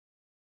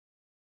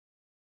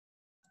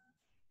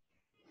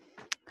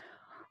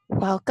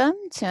Welcome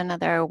to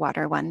another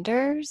Water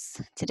Wonders.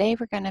 Today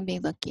we're going to be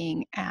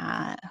looking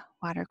at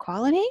water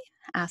quality,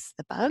 Ask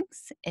the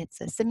Bugs.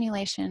 It's a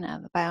simulation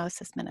of a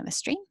bioassessment of a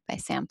stream by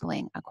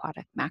sampling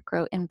aquatic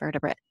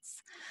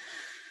macroinvertebrates.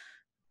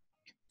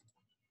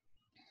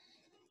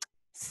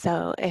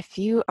 So if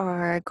you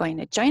are going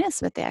to join us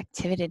with the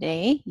activity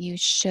today, you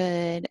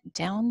should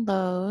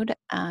download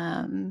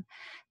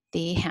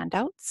the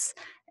handouts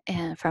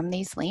from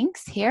these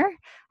links here.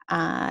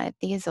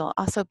 These will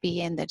also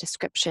be in the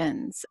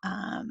descriptions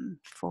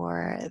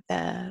for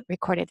the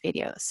recorded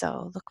video,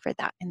 so look for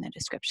that in the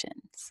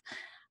descriptions.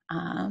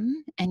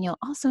 And you'll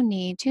also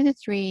need 2 to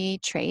 3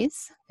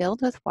 trays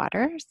filled with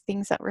water.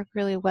 Things that work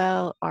really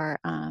well are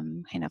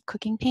kind of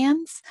cooking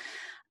pans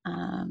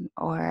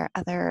or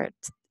other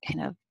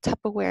kind of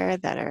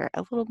Tupperware that are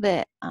a little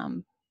bit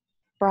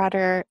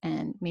broader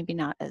and maybe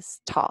not as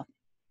tall.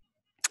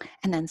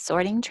 And then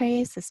sorting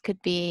trays, this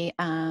could be,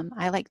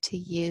 I like to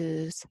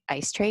use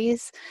ice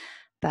trays,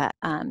 but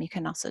you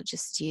can also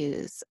just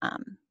use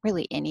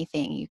really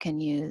anything. You can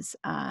use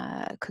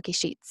cookie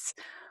sheets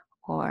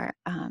or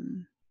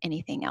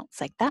anything else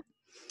like that.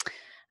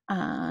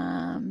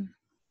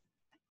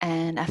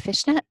 And a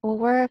fishnet will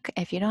work.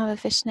 If you don't have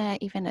a fishnet,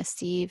 even a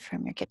sieve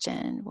from your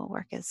kitchen will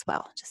work as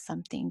well. Just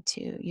something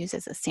to use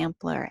as a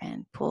sampler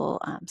and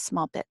pull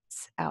small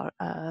bits out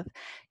of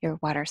your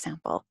water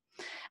sample.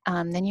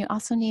 Then you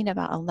also need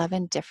about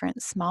 11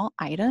 different small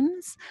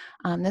items.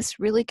 This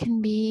really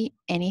can be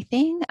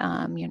anything.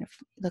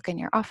 Look in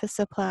your office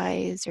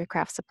supplies, your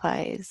craft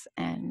supplies,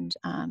 and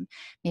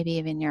maybe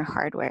even your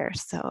hardware.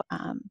 So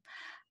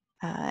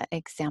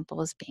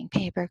examples being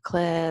paper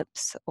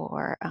clips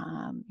or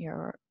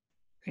your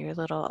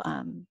little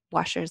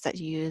washers that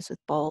you use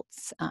with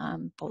bolts,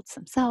 bolts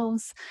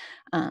themselves,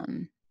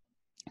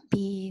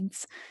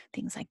 beads,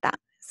 things like that.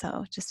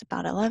 So just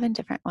about 11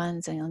 different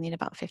ones, and you'll need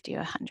about 50 or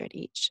 100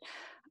 each.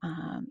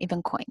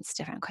 Even coins,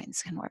 different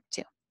coins can work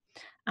too.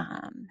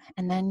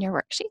 And then your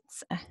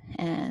worksheets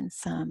and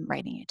some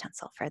writing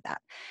utensil for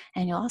that.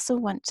 And you'll also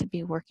want to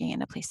be working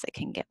in a place that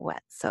can get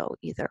wet. So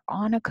either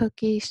on a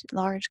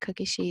large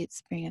cookie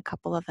sheets, bring a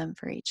couple of them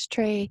for each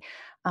tray,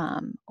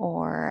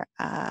 or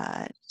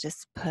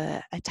just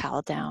put a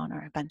towel down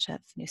or a bunch of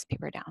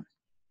newspaper down.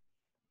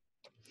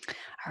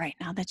 All right,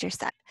 now that you're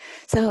set.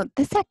 So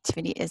this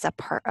activity is a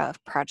part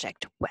of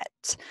Project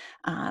WET.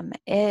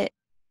 It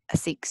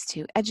seeks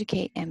to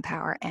educate,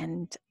 empower,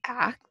 and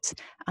act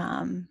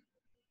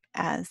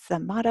as the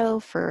motto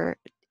for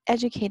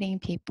educating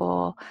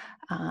people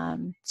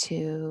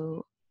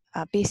to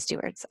be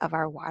stewards of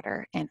our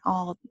water in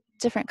all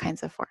different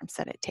kinds of forms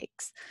that it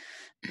takes.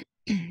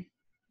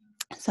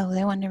 So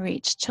they want to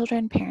reach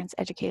children, parents,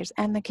 educators,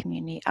 and the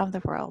community of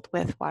the world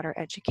with water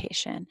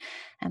education.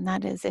 And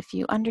that is, if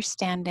you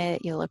understand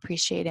it, you'll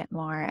appreciate it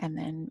more and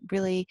then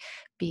really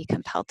be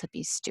compelled to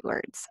be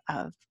stewards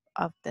of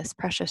this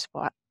precious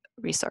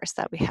resource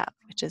that we have,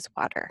 which is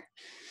water.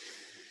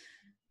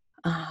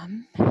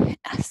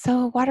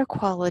 So water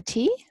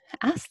quality,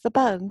 Ask the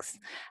Bugs,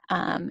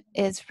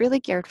 is really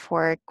geared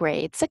for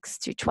grade 6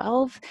 through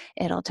 12.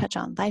 It'll touch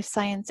on life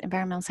science,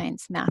 environmental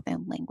science, math,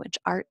 and language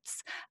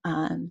arts.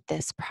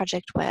 This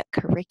Project WET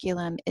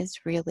curriculum is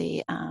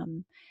really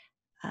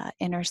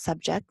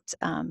inter-subject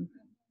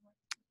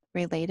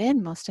related.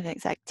 Most of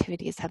its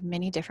activities have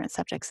many different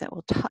subjects that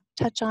we'll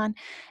touch on,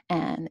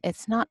 and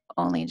it's not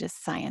only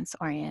just science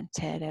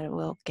oriented, it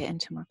will get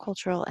into more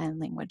cultural and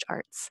language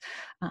arts.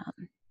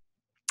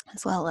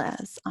 As well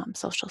as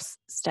social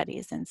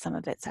studies in some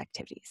of its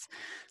activities.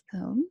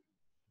 So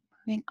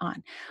moving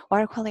on.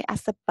 Water quality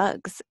Ask the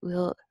Bugs.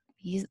 We'll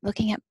be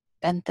looking at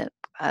benthic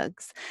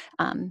bugs,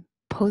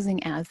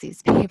 posing as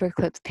these paper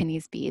clips,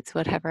 pennies, beads,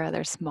 whatever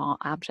other small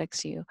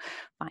objects you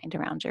find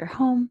around your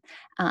home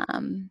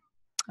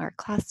or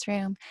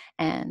classroom.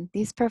 And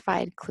these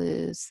provide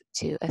clues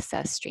to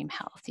assess stream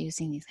health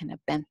using these kind of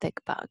benthic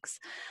bugs.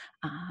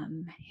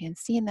 You can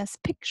see in this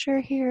picture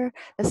here,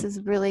 this is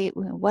really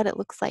what it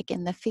looks like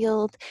in the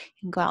field.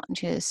 You can go out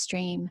into the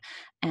stream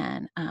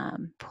and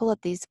pull up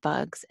these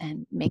bugs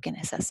and make an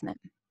assessment.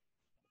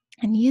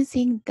 And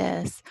using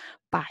this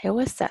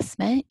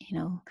bioassessment,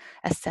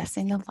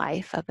 assessing the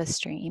life of a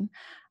stream,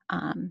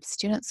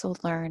 students will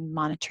learn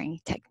monitoring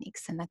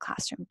techniques in the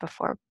classroom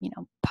before,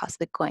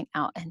 possibly going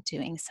out and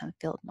doing some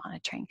field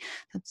monitoring.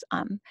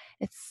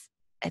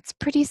 It's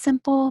pretty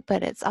simple,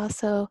 but it's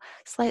also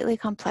slightly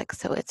complex.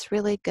 So it's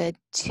really good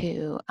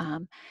to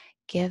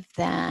give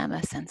them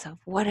a sense of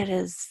what it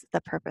is,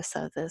 the purpose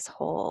of this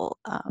whole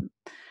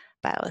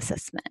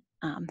bioassessment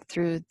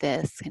through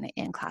this kind of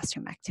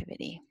in-classroom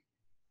activity.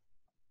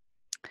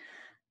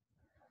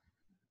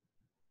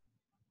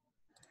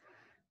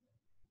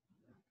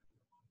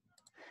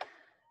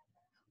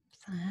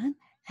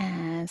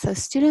 And so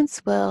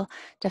students will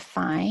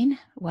define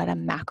what a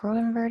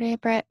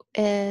macroinvertebrate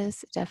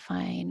is,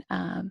 define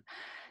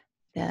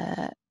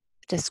the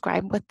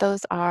describe what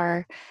those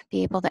are,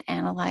 be able to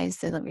analyze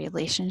the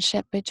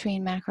relationship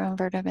between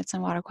macroinvertebrates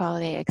and water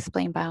quality,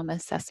 explain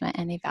bioassessment,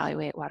 and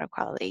evaluate water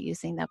quality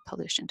using the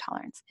pollution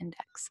tolerance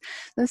index.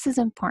 This is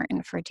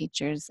important for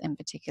teachers in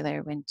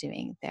particular when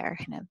doing their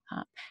kind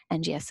of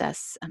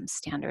NGSS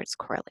standards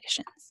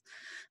correlations.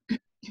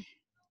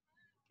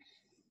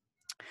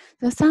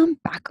 So some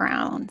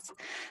backgrounds.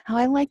 How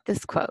I like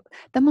this quote.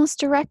 The most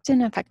direct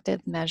and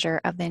effective measure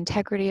of the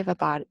integrity of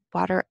a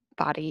water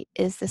body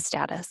is the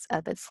status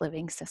of its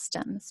living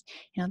systems.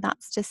 You know,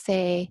 that's to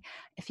say,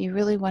 if you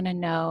really want to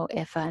know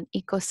if an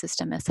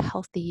ecosystem is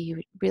healthy,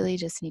 you really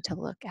just need to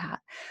look at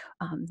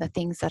the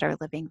things that are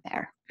living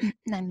there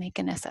and make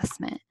an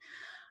assessment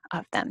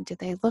of them. Do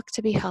they look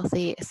to be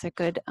healthy? Is there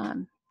good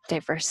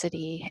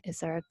diversity? Is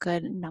there a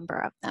good number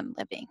of them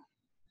living?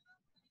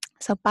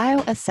 So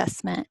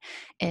bioassessment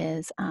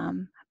is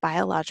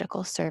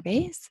biological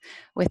surveys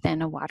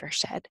within a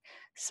watershed.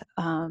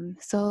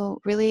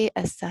 So really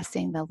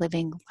assessing the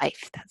living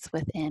life that's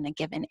within a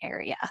given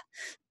area.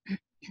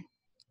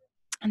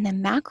 And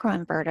then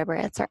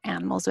macroinvertebrates are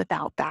animals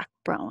without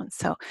backbone,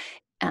 so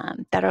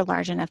that are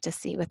large enough to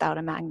see without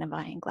a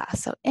magnifying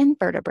glass. So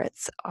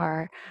invertebrates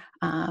are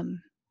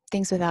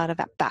things without a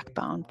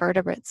backbone.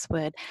 Vertebrates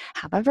would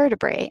have a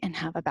vertebrae and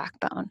have a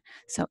backbone.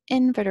 So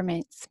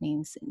invertebrates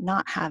means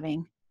not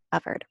having a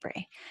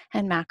vertebrae,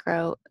 and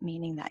macro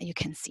meaning that you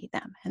can see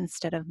them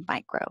instead of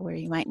micro, where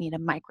you might need a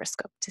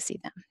microscope to see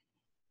them.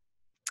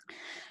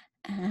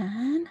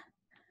 And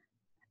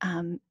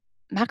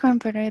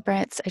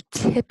macroinvertebrates are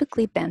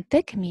typically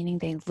benthic, meaning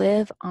they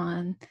live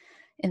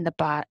in the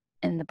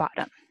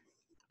bottom.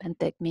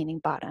 Benthic meaning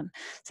bottom.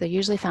 So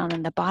usually found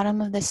in the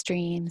bottom of the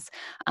streams,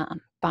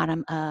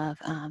 bottom of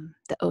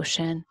the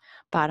ocean,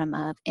 bottom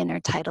of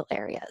intertidal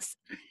areas.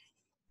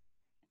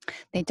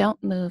 They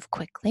don't move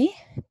quickly.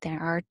 They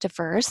are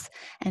diverse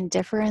and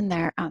differ in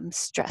their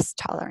stress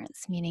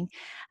tolerance, meaning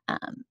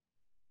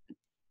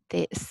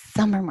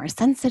some are more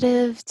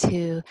sensitive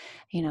to,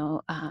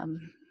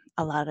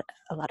 a lot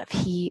of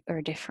heat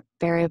or different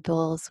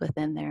variables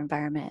within their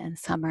environment, and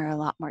some are a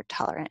lot more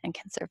tolerant and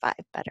can survive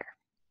better.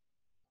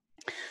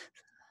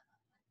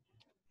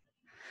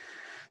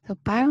 So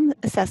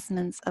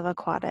bioassessments of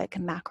aquatic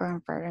and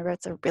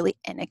macroinvertebrates are really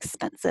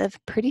inexpensive,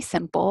 pretty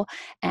simple,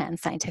 and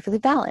scientifically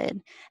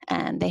valid.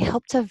 And they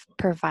help to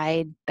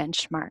provide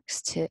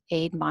benchmarks to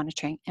aid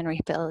monitoring and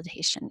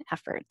rehabilitation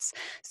efforts.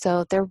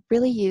 So they're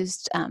really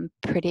used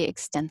pretty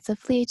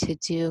extensively to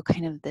do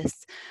kind of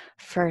this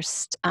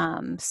first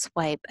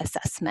swipe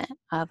assessment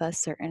of a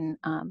certain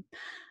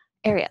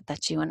area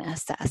that you want to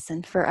assess.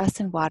 And for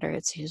us in water,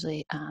 it's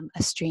usually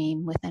a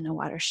stream within a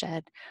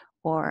watershed,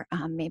 or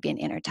maybe an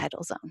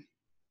intertidal zone.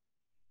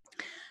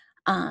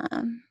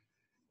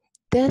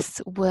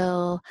 This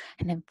will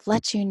kind of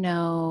let you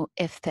know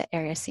if the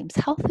area seems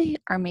healthy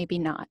or maybe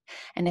not.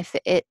 And if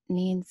it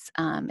needs,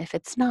 if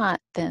it's not,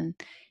 then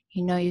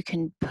you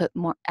can put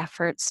more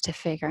efforts to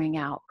figuring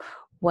out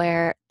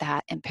where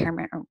that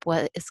impairment or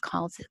what is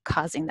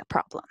causing the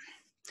problem.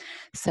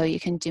 So you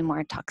can do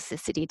more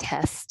toxicity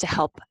tests to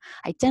help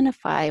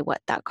identify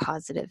what that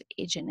causative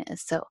agent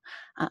is. So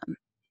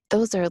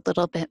those are a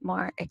little bit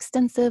more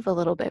extensive, a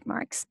little bit more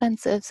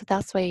expensive. So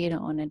that's why you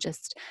don't want to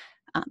just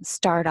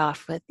start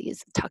off with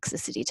these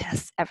toxicity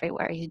tests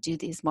everywhere. You do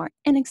these more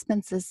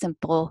inexpensive,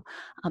 simple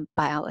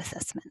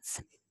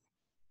bioassessments.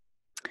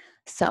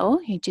 So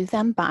you do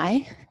them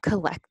by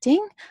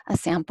collecting a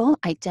sample,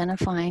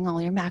 identifying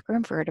all your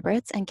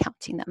macroinvertebrates, and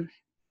counting them.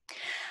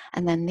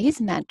 And then these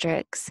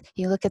metrics,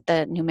 you look at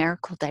the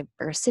numerical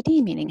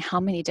diversity, meaning how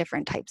many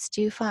different types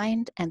do you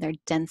find, and their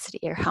density,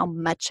 or how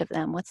much of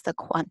them, what's the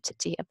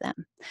quantity of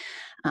them,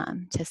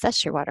 to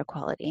assess your water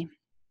quality.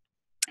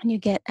 And you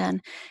get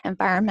an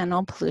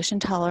environmental pollution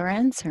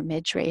tolerance or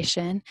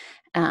midration,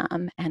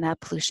 and a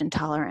pollution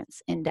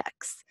tolerance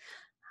index.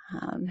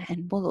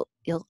 And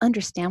you'll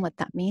understand what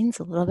that means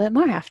a little bit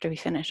more after we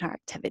finish our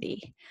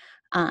activity.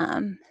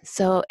 And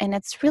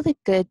it's really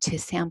good to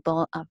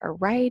sample a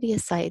variety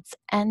of sites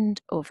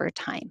and over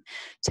time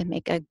to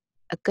make a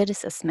good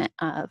assessment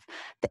of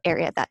the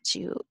area that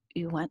you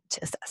want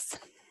to assess.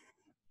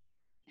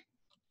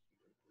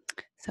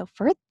 So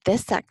for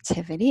this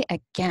activity,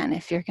 again,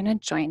 if you're going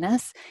to join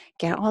us,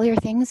 get all your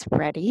things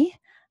ready,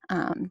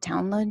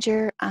 download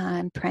your,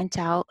 print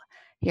out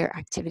your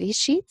activity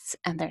sheets,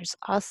 and there's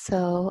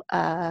also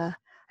a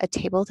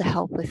table to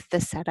help with the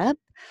setup.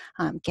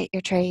 Get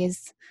your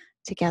trays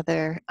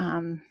together,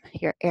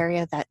 your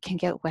area that can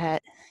get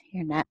wet,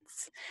 your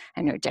nets,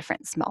 and your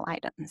different small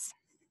items.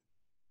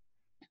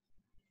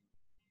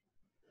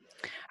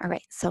 All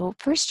right, so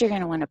first you're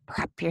going to want to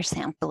prep your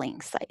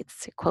sampling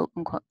sites, quote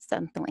unquote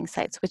sampling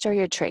sites, which are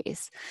your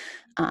trays.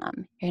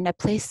 You're going to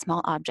place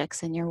small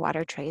objects in your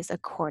water trays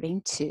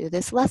according to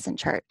this lesson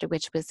chart,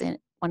 which was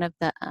one of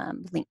the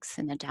links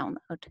in the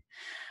download.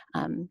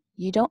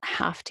 You don't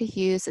have to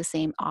use the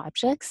same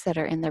objects that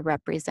are in the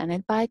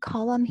represented by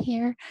column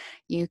here.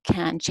 You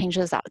can change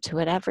those out to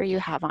whatever you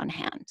have on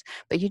hand,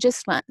 but you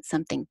just want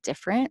something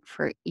different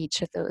for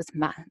each of those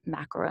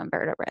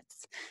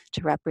macroinvertebrates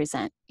to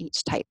represent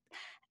each type.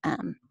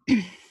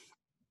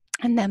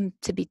 And them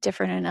to be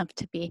different enough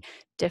to be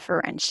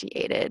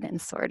differentiated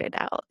and sorted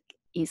out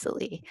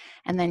easily.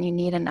 And then you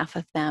need enough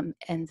of them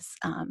as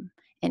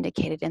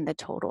indicated in the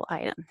total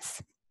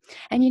items.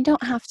 And you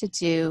don't have to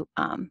do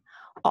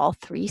all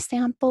 3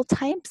 sample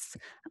types.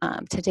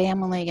 Today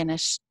I'm only going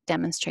to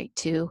demonstrate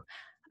 2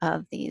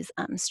 of these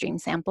stream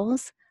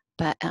samples,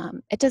 but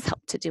it does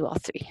help to do all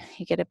 3.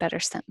 You get a better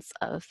sense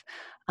of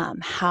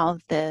how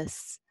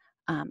this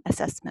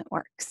assessment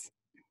works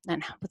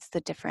and what's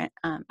the different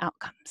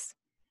outcomes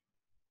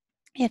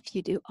if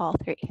you do all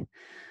 3.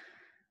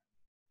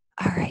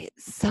 All right,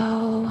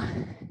 so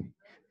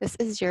this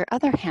is your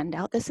other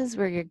handout. This is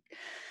where you're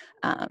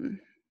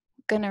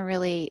going to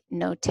really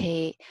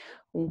notate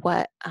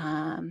what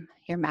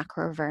your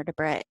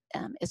macrovertebrate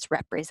is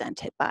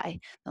represented by,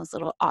 those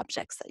little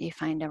objects that you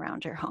find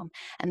around your home.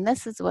 And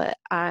this is what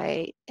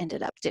I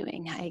ended up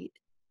doing. I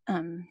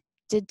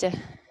did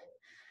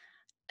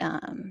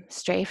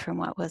stray from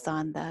what was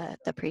on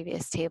the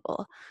previous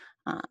table.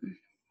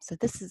 So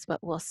this is what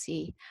we'll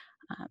see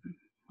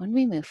when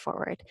we move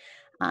forward.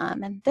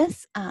 And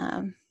this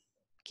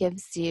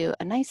gives you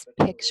a nice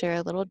picture,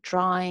 a little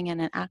drawing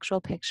and an actual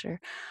picture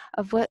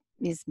of what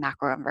these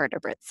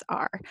macroinvertebrates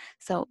are.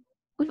 So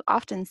we've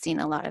often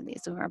seen a lot of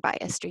these when we're by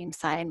a stream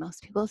side.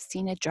 Most people have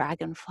seen a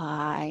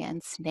dragonfly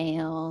and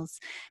snails,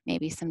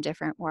 maybe some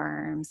different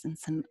worms and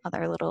some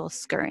other little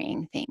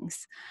scurrying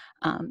things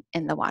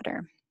in the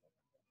water.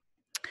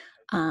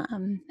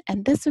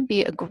 And this would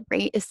be a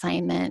great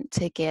assignment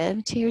to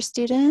give to your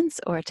students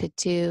or to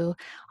do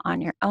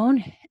on your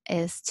own,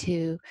 is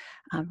to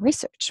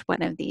research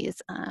one of these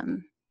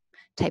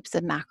types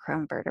of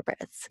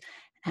macroinvertebrates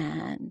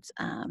and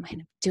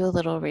kind of do a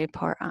little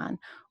report on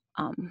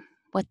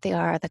what they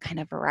are, the kind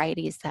of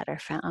varieties that are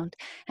found,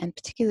 and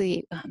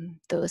particularly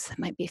those that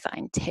might be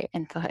found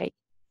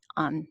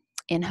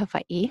in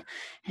Hawaii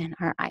and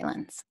our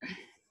islands.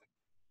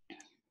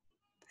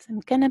 So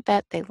I'm gonna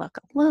bet they look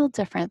a little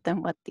different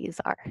than what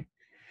these are.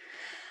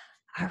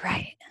 All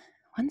right,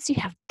 once you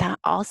have that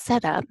all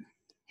set up,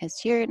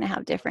 because you're gonna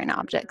have different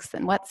objects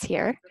than what's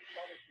here,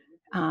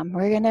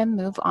 we're gonna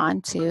move on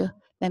to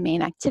the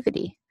main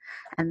activity,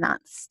 and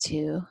that's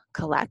to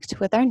collect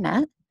with our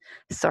net,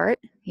 sort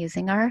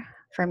using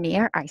for me,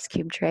 our ice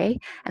cube tray,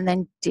 and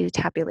then do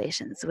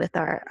tabulations with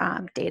our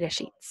data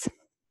sheets.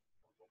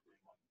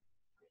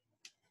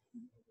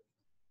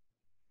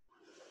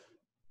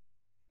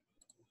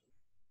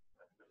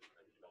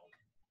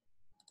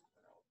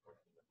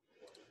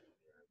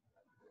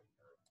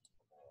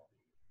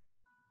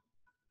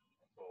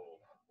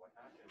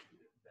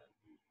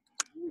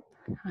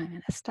 I'm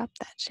gonna stop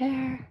that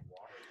share.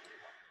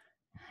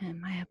 And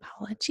my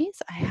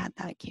apologies, I had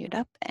that queued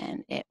up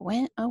and it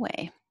went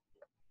away.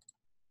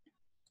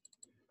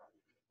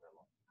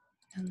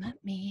 And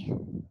let me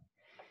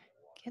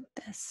get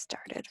this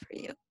started for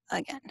you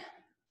again.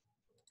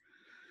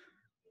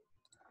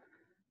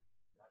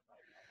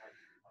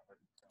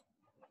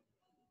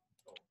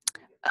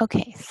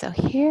 Okay, so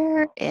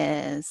here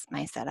is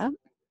my setup.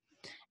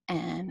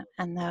 And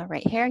on the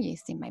right here, you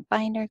see my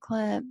binder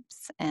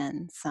clips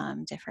and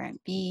some different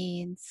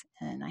beads.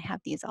 And I have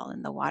these all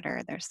in the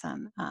water. There's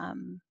some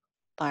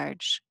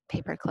large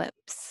paper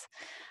clips.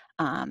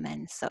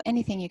 And so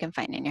anything you can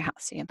find in your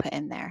house, you can put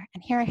in there.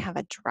 And here I have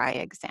a dry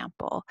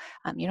example.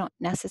 You don't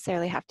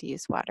necessarily have to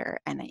use water.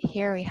 And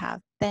here we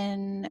have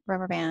thin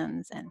rubber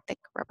bands and thick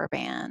rubber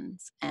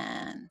bands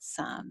and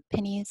some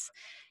pennies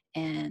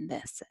and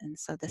this. And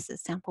so this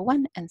is sample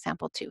 1 and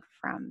sample 2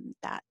 from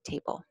that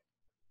table.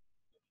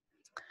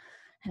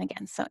 And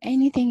again, so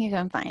anything you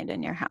can find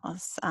in your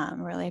house,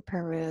 really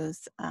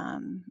peruse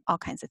all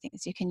kinds of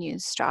things. You can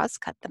use straws,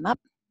 cut them up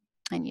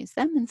and use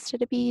them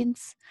instead of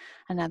beads.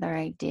 Another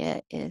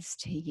idea is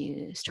to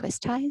use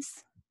twist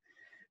ties.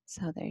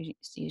 So there's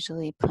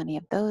usually plenty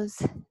of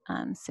those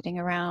sitting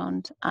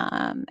around,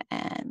 and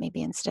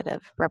maybe instead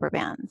of rubber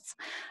bands.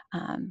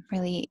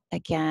 Really,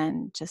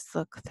 again, just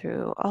look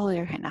through all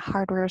your kind of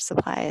hardware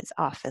supplies,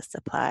 office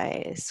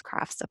supplies,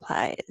 craft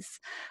supplies.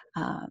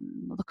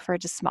 Look for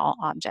just small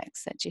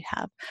objects that you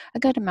have a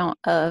good amount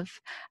of,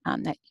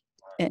 and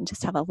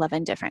just have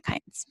 11 different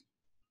kinds.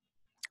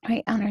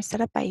 Right, on our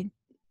setup, I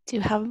do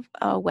have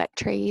wet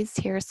trays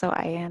here, so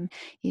I am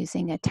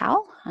using a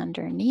towel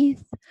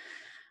underneath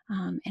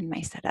in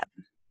my setup.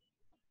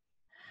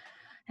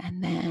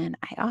 And then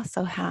I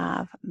also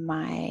have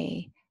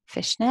my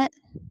fish net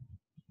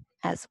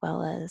as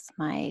well as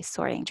my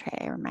sorting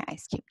tray or my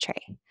ice cube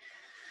tray.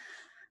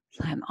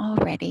 So I'm all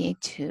ready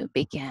to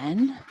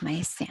begin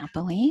my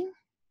sampling.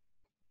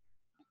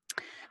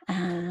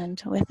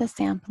 And with the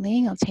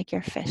sampling, you'll take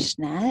your fish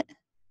net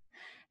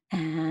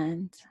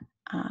and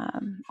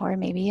or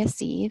maybe a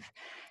sieve,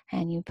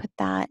 and you put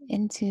that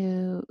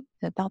into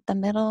about the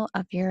middle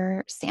of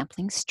your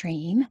sampling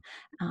stream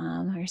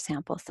or your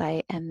sample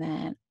site, and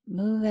then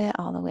move it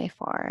all the way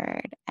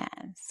forward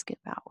and scoop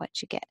out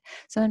what you get.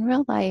 So in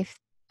real life,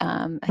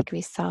 like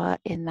we saw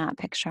in that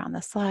picture on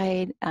the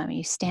slide,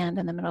 you stand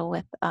in the middle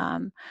with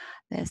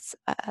this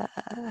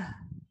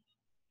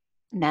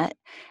net,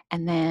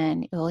 and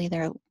then you'll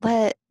either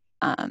let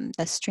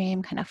the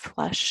stream kind of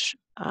flush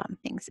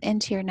things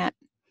into your net,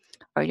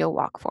 or you'll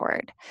walk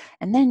forward.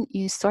 And then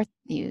you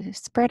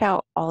spread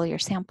out all your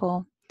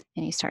sample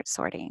and you start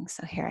sorting.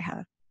 So here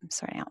I'm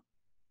sorting out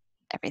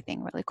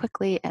everything really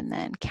quickly and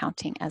then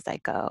counting as I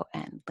go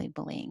and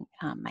labeling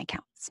my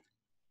counts.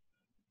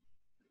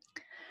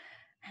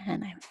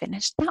 And I've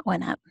finished that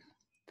one up.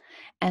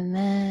 And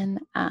then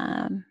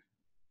I'm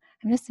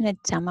just going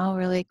to demo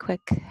really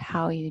quick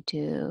how you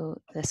do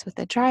this with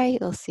the dry.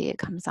 You'll see it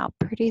comes out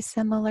pretty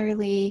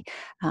similarly,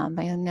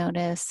 but you'll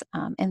notice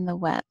in the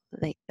wet,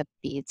 like the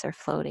beads are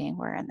floating,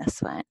 where in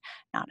this one,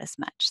 not as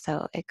much.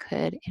 So it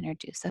could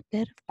introduce a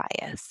bit of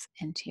bias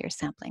into your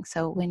sampling.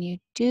 So when you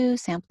do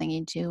sampling,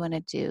 you do want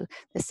to do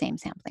the same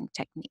sampling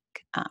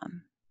technique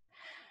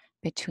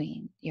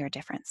between your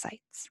different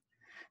sites.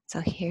 So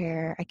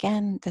here,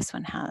 again, this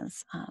one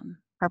has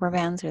rubber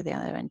bands where the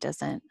other one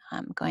doesn't.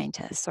 I'm going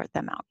to sort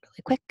them out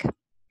really quick.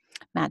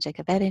 Magic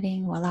of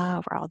editing, voila,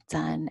 we're all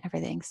done.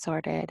 Everything's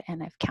sorted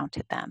and I've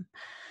counted them.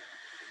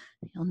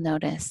 You'll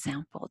notice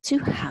sample 2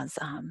 has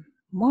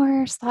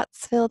more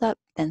slots filled up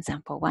than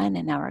sample 1,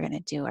 and now we're going to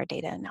do our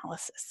data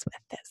analysis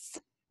with this.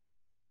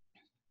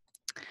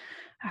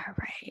 All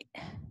right.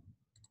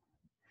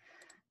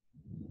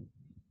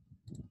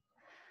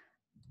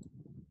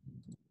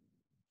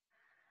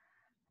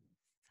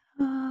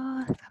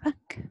 Let's go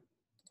back.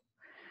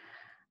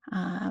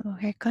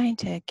 We're going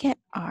to get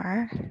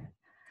our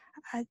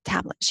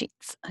tablet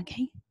sheets,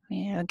 okay?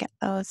 We'll get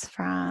those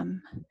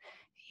from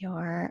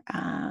your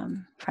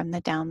from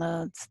the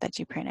downloads that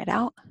you printed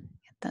out.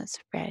 Get those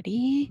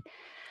ready,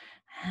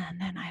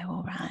 and then I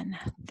will run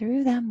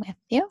through them with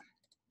you.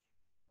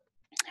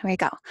 Here we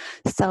go.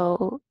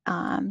 So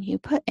you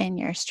put in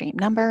your stream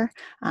number.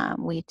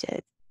 We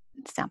did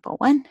sample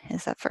 1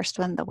 is the first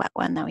one, the wet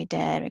one that we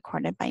did,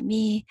 recorded by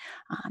me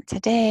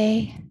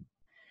today.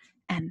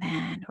 And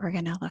then we're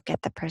going to look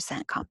at the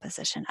percent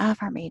composition of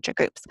our major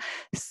groups.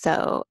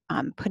 So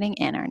putting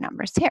in our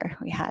numbers here,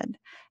 we had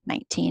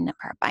 19 of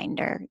our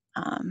binder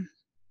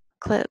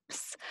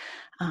clips.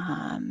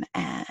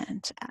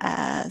 And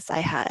as I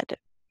had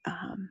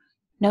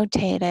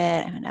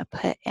notated, I'm going to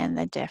put in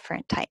the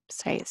different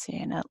types, right? So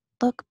you're going to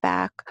look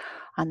back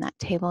on that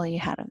table you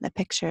had of the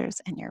pictures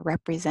and your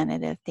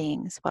representative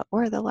things. What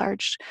were the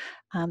large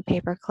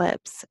paper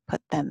clips?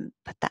 Put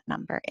that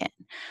number in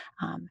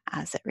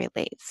as it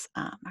relates.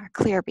 Our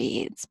clear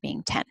beads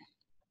being 10.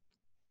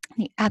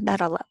 You add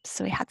that all up.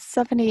 So we had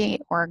 70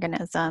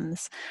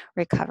 organisms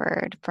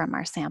recovered from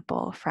our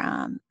sample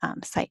from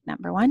site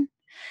number 1.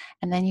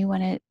 And then you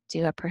want to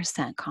do a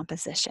percent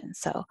composition.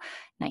 So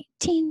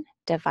 19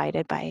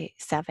 divided by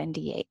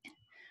 78.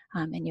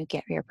 And you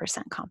get your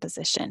percent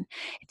composition.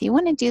 If you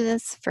want to do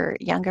this for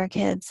younger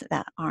kids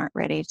that aren't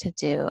ready to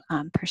do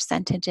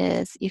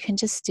percentages, you can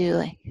just do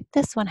like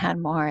this one had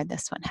more,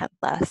 this one had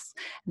less,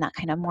 and that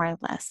kind of more or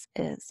less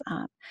is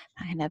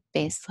kind of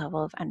base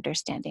level of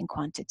understanding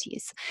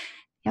quantities.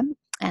 Yep.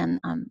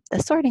 And the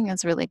sorting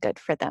is really good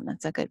for them.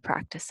 It's a good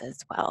practice as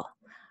well.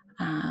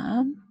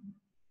 And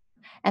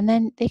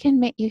then you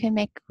can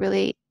make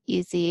really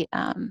easy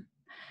kind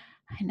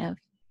of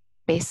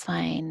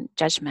baseline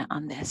judgment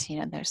on this. You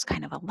know, there's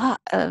kind of a lot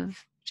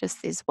of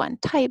just these one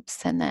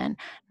types and then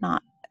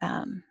not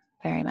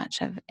very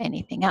much of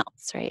anything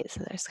else, right?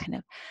 So there's kind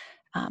of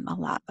a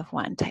lot of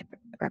one type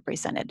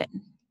represented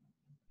in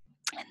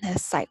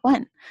this site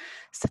 1.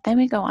 So then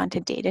we go on to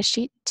data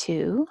sheet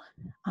 2,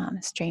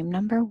 stream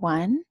number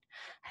 1.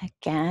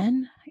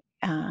 Again,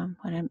 want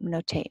to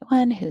notate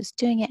 1, who's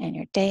doing it, and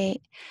your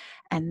date.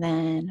 And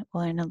then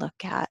we're going to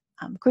look at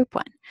group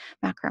 1,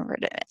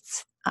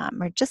 macroinvertebrates.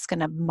 We're just going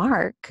to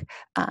mark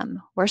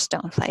were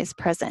stoneflies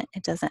present.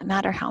 It doesn't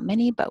matter how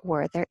many, but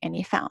were there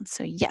any found?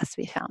 So yes,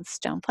 we found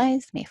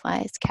stoneflies,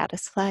 mayflies,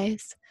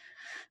 caddisflies.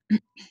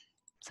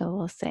 So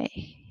we'll say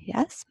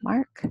yes,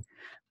 mark,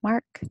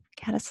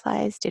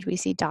 caddisflies. Did we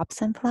see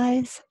Dobson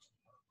flies?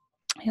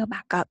 Go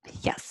back up.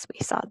 Yes, we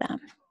saw them.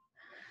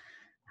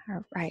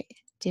 All right.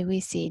 Did we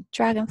see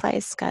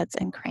dragonflies, scuds,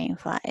 and crane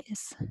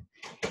flies?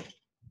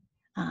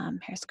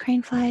 Here's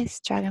crane flies,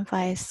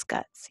 dragonflies,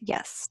 scuds.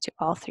 Yes, to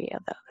all 3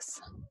 of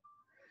those.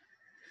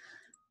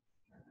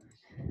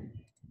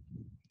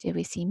 Did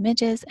we see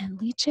midges and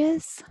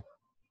leeches?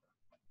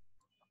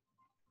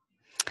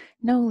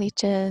 No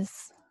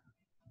leeches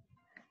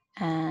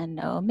and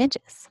no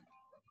midges.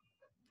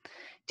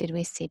 Did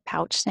we see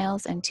pouch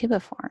snails and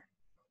tuba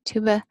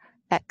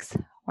X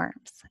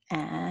worms?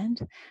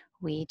 And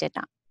we did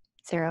not.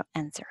 0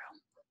 and 0.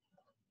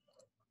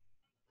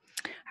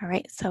 All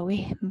right, so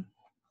we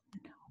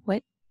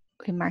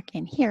mark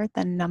in here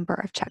the number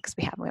of checks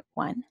we have. We have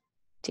 1,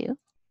 2,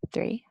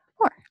 3,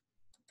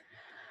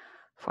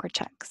 4. 4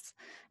 checks.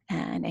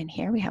 And in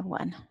here we have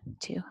 1,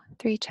 2,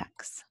 3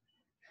 checks.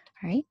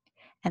 All right.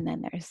 And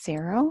then there's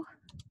 0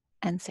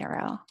 and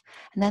 0.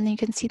 And then you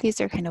can see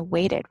these are kind of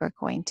weighted. We're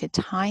going to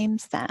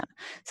times them.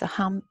 So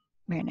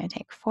we're going to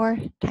take 4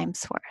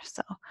 times 4.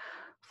 So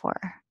 4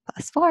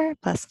 plus 4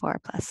 plus 4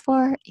 plus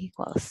 4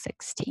 equals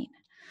 16.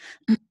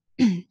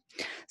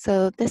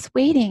 So this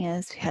weighting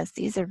is because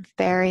these are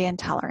very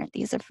intolerant.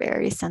 These are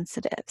very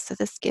sensitive. So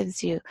this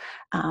gives you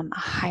a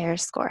higher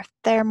score. If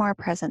they're more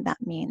present, that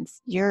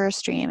means your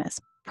stream is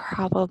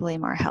probably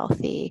more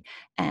healthy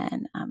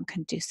and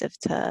conducive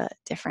to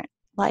different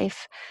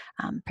life,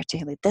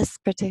 particularly this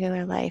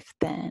particular life,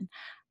 than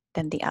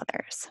the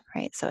others,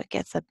 right? So it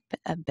gets a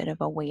bit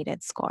of a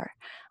weighted score.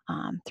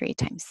 3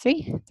 times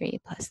 3, 3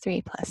 plus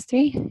 3 plus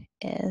 3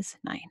 is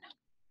 9.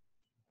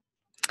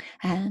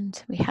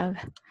 And we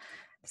have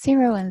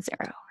 0 and 0,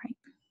 right?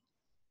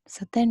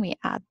 So then we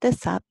add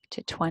this up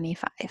to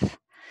 25.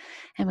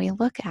 And we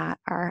look at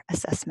our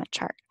assessment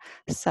chart.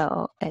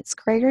 So it's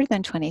greater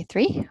than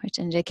 23, which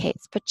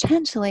indicates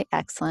potentially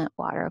excellent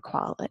water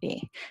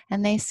quality.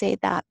 And they say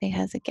that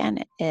because,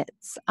 again,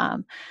 it's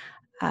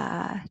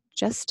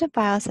just a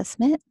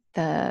bioassessment.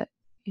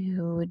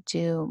 You would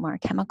do more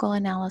chemical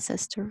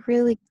analysis to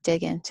really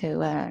dig into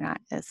whether or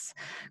not it's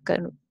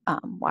good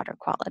water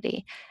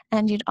quality.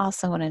 And you'd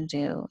also want to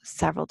do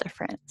several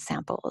different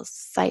samples,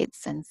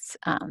 sites, and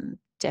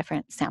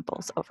different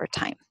samples over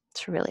time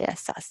to really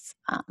assess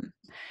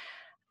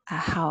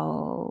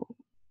how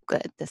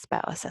good this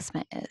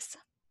bioassessment is.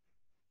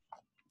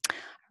 All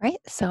right,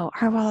 so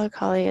our water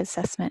quality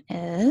assessment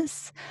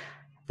is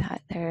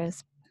that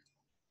there's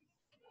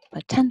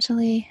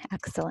potentially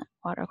excellent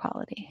water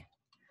quality.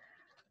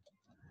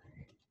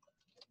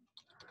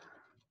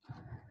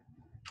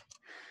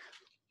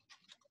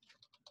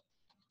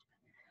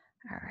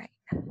 All right.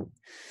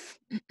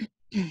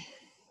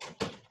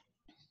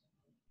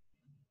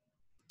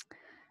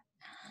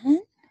 And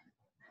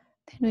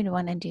then we'd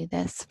want to do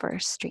this for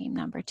stream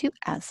number 2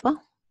 as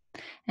well.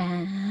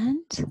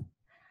 And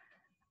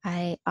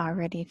I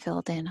already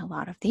filled in a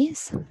lot of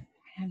these.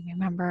 And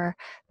remember,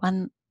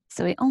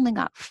 so we only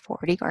got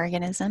 40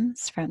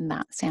 organisms from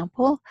that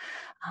sample,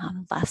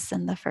 less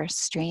than the first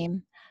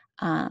stream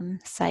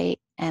site.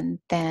 And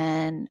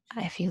then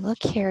if you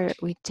look here,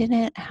 we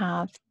didn't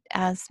have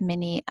as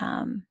many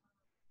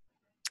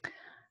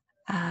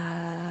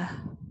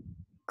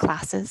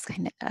classes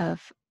kind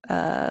of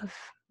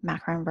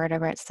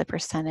macroinvertebrates, the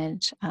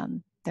percentage.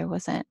 There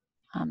wasn't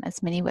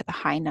as many with a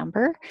high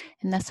number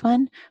in this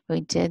one.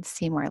 We did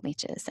see more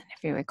leeches. And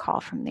if you recall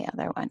from the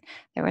other one,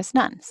 there was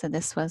none. So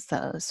this was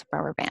those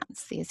rubber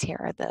bands. These here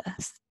are the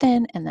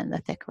thin and then the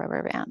thick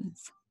rubber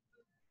bands.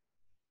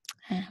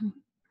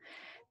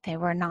 They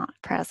were not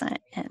present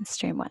in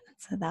stream 1.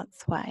 So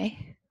that's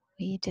why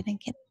we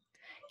didn't get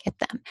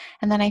them.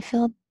 And then I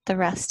filled the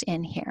rest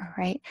in here,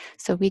 right?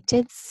 So we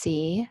did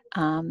see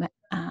a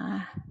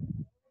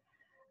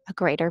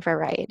greater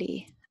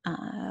variety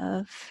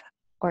of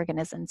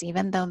organisms.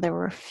 Even though there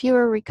were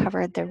fewer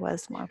recovered, there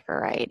was more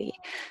variety.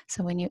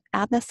 So when you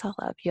add this all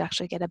up, you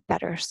actually get a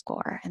better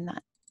score. And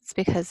that's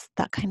because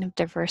that kind of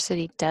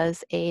diversity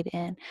does aid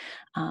in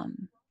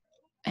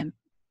and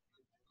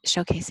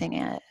showcasing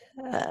a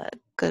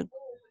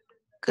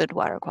good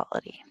water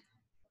quality.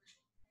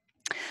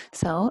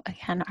 So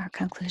again, our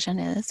conclusion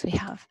is we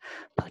have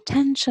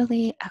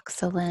potentially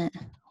excellent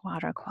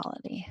water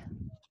quality.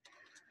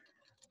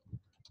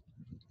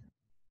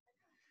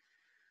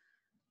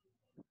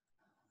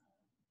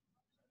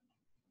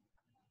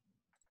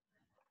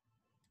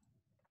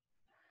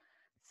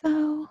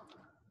 So,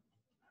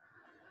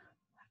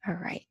 all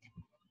right.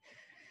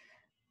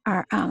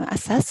 Our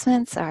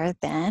assessments are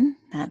then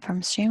that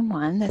from stream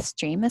 1, the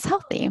stream is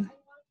healthy.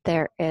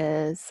 There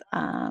is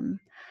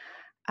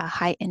a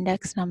high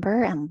index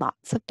number and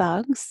lots of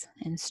bugs.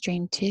 In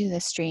stream 2, the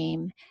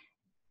stream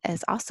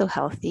is also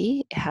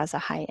healthy. It has a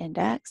high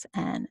index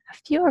and a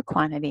fewer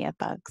quantity of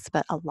bugs,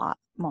 but a lot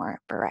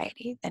more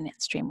variety than in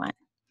stream 1.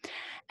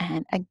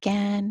 And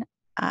again,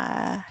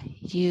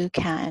 you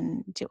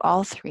can do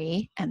all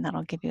 3, and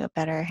that'll give you a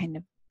better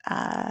kind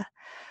of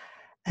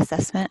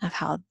assessment of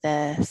how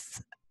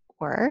this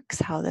works,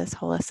 how this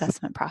whole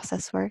assessment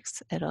process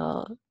works.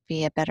 It'll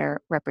be a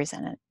better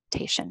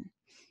representation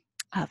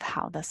of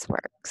how this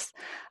works.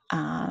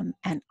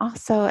 And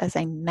also, as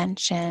I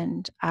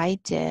mentioned, I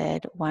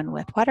did one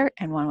with water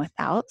and one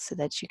without so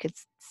that you could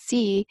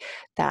see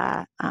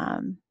that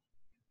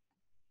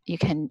you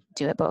can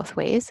do it both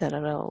ways, that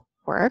it'll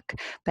work.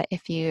 But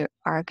if you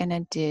are going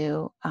to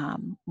do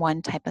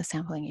one type of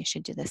sampling, you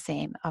should do the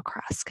same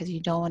across because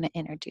you don't want to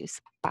introduce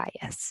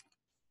bias.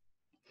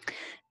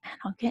 And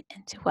I'll get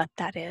into what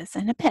that is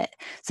in a bit.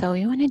 So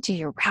you want to do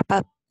your wrap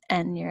up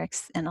and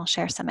I'll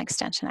share some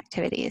extension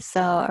activities.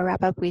 So a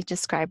wrap up, we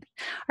described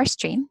our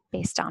stream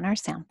based on our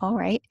sample,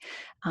 right?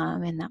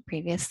 In that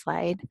previous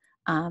slide.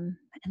 And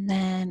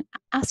then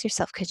ask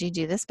yourself, could you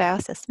do this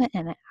bioassessment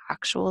in an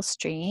actual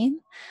stream?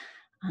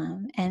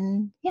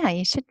 And yeah,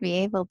 you should be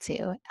able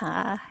to.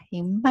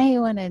 You might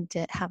want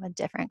to have a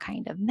different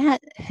kind of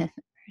net or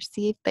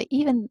perceive, but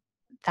even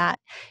that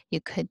you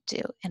could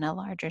do in a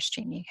larger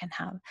stream. You can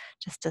have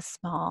just a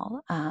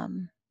small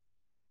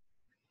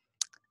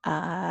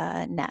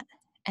net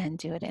and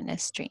do it in a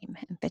stream,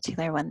 in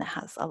particular one that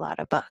has a lot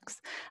of bugs.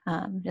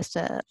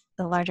 The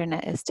larger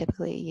net is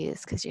typically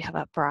used because you have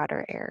a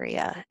broader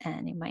area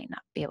and you might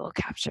not be able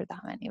to capture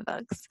that many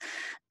bugs.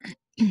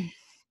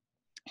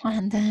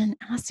 And then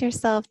ask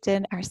yourself,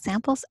 did our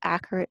samples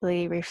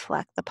accurately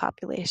reflect the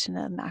population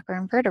of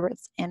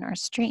macroinvertebrates in our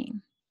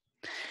stream?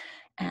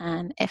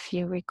 And if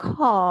you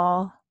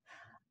recall,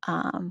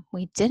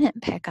 we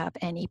didn't pick up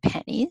any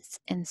pennies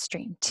in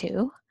stream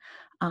 2,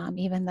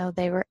 even though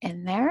they were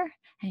in there.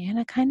 And you're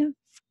going to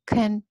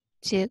kind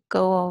of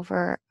go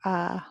over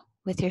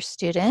with your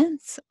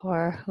students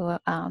or who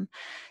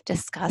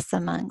discuss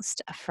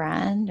amongst a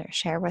friend or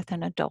share with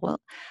an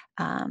adult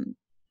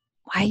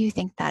why you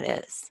think that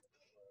is.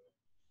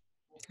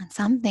 And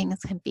some things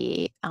can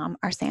be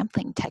our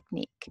sampling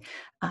technique.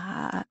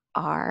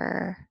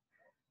 Our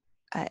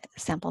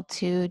sample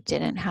 2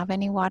 didn't have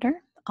any water,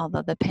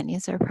 although the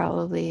pennies are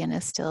probably going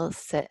to still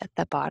sit at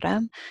the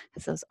bottom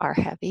because those are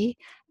heavy.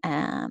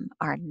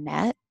 Our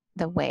net,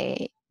 the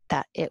way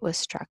that it was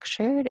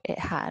structured, it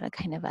had a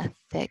kind of a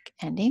thick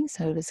ending,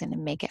 so it was going to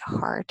make it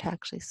hard to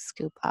actually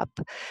scoop up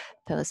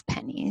those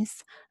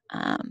pennies.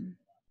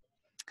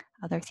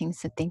 Other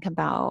things to think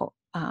about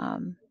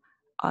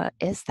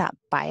is that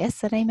bias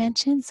that I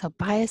mentioned. So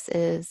bias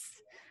is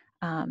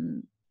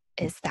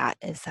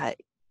that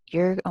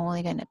you're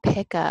only going to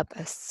pick up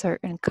a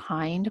certain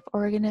kind of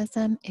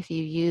organism if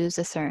you use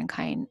a certain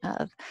kind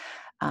of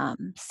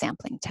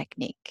sampling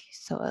technique.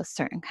 So a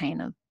certain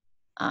kind of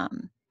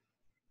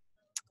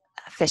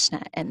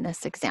fishnet in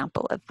this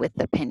example of with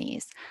the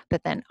pennies,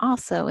 but then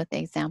also with the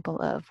example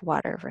of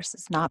water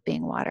versus not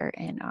being water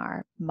in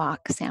our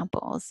mock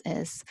samples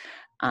is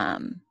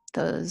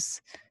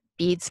those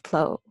beads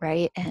float,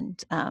 right?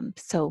 And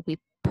so we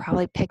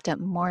probably picked up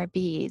more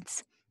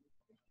beads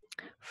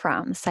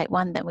from site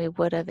 1 than we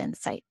would have in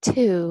site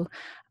 2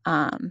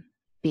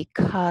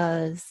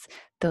 because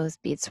those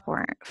beads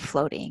weren't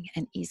floating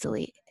and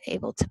easily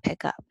able to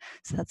pick up.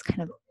 So that's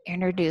kind of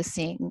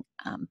introducing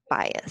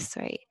bias,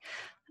 right?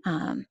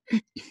 And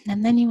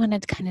then you want to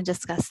kind of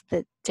discuss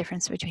the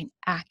difference between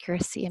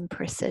accuracy and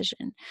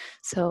precision.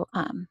 So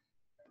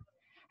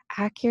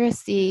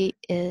accuracy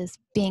is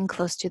being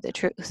close to the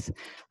truth.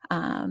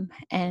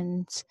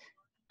 And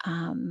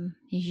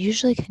you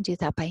usually can do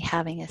that by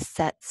having a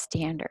set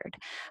standard,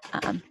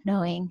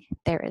 knowing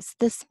there is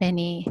this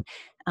many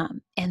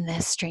in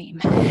this stream,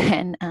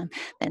 and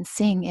then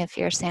seeing if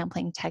your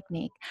sampling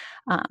technique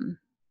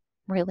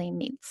really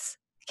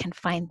can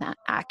find that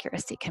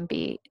accuracy, can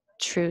be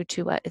true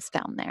to what is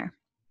found there.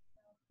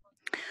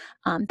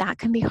 That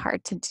can be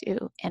hard to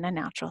do in a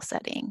natural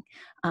setting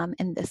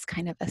in this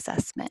kind of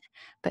assessment,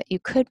 but you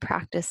could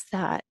practice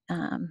that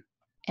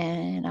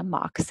in a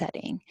mock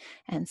setting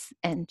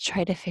and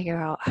try to figure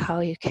out how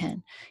you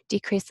can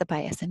decrease the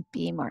bias and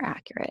be more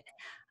accurate.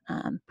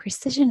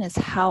 Precision is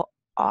how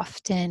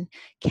often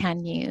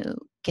can you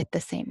get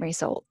the same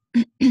result.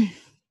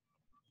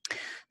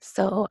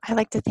 So I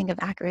like to think of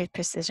accurate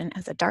precision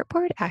as a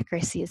dartboard.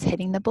 Accuracy is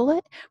hitting the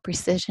bullet.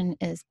 Precision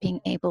is being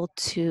able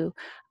to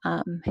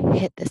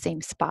hit the same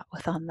spot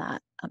on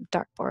that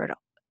dartboard at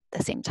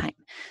the same time.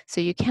 So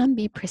you can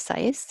be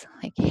precise,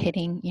 like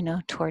hitting,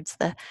 towards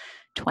the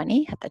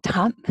 20 at the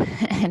top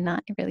and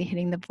not really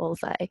hitting the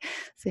bullseye.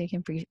 So you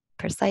can be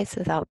precise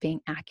without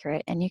being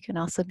accurate, and you can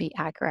also be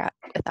accurate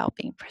without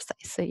being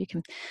precise. So you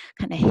can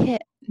kind of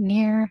hit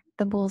near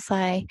the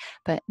bullseye,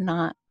 but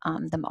not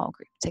them all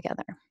grouped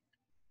together.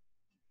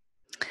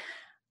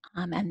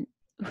 And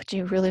what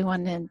you really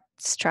want to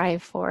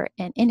strive for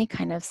in any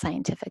kind of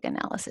scientific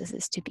analysis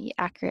is to be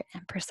accurate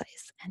and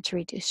precise and to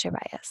reduce your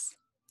bias.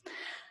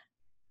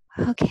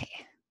 Okay,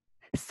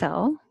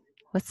 so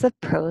what's the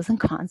pros and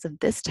cons of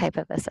this type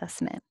of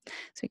assessment?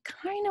 So we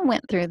kind of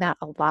went through that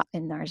a lot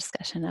in our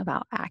discussion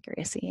about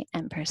accuracy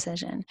and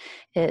precision.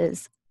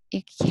 Is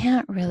you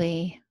can't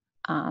really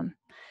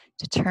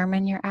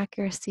determine your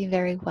accuracy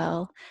very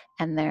well,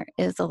 and there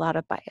is a lot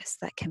of bias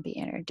that can be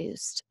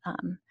introduced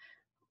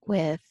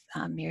with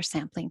your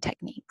sampling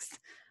techniques.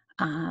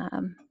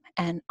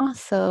 And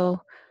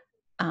also,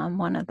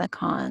 one of the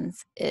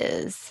cons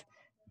is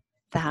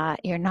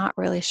that you're not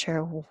really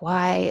sure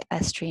why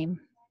a stream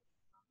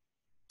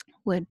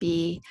would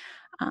be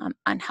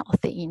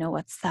unhealthy.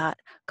 What's that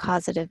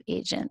causative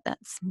agent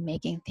that's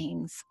making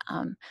things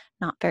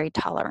not very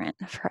tolerant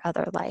for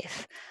other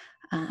life?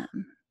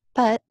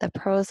 But the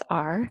pros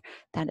are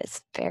that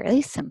it's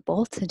fairly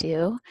simple to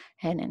do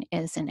and it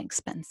is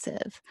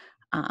inexpensive.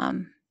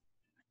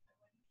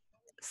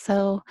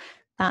 So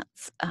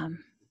that's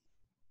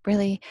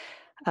really,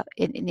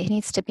 it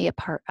needs to be a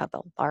part of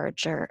a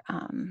larger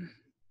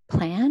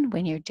plan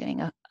when you're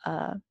doing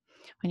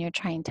when you're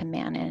trying to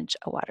manage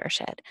a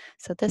watershed.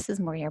 So this is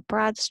more your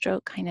broad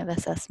stroke kind of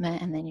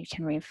assessment, and then you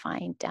can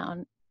refine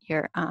down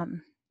your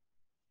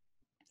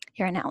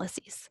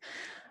analyses.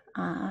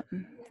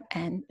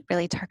 and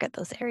really target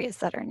those areas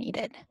that are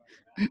needed.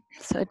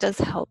 So it does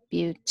help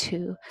you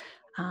to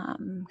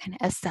kind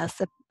of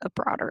assess a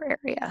broader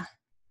area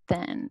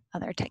than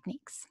other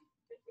techniques.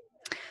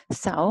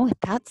 So with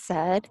that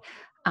said,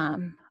 a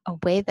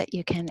way that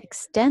you can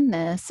extend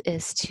this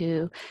is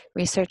to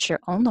research your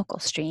own local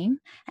stream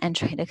and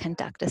try to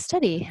conduct a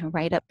study.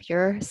 Write up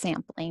your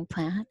sampling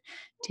plan,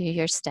 do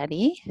your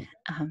study,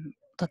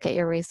 look at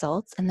your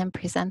results, and then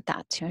present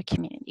that to a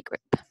community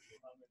group.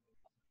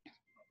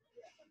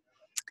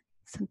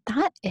 So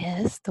that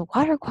is the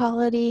water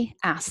quality,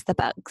 ask the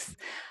bugs.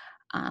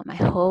 I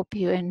hope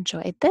you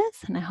enjoyed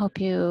this, and I hope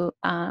you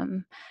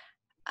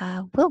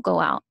will go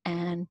out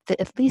and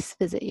at least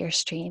visit your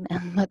stream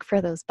and look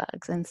for those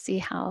bugs and see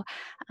how,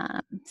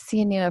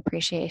 see a new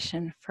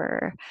appreciation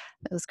for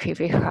those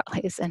creepy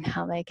crawlies and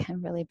how they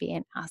can really be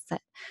an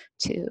asset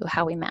to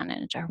how we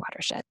manage our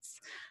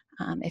watersheds.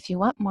 If you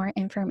want more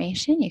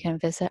information, you can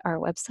visit our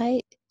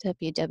website,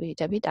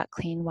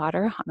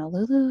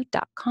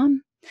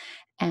 www.cleanwaterhonolulu.com.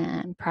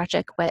 And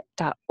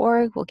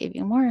projectwet.org will give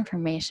you more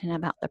information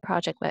about the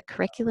Project Wet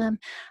curriculum.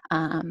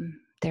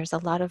 There's a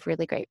lot of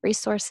really great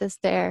resources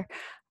there,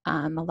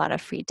 a lot of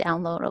free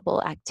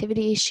downloadable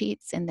activity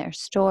sheets in their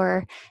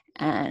store,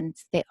 and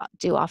they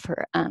do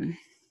offer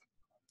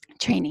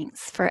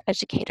trainings for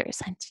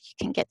educators, and you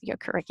can get your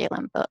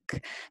curriculum book.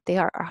 They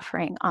are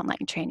offering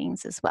online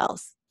trainings as well,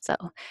 so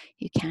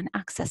you can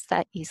access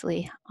that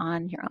easily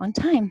on your own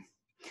time.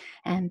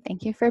 And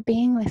thank you for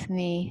being with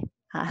me.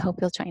 I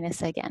hope you'll join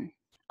us again.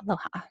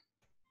 Aloha.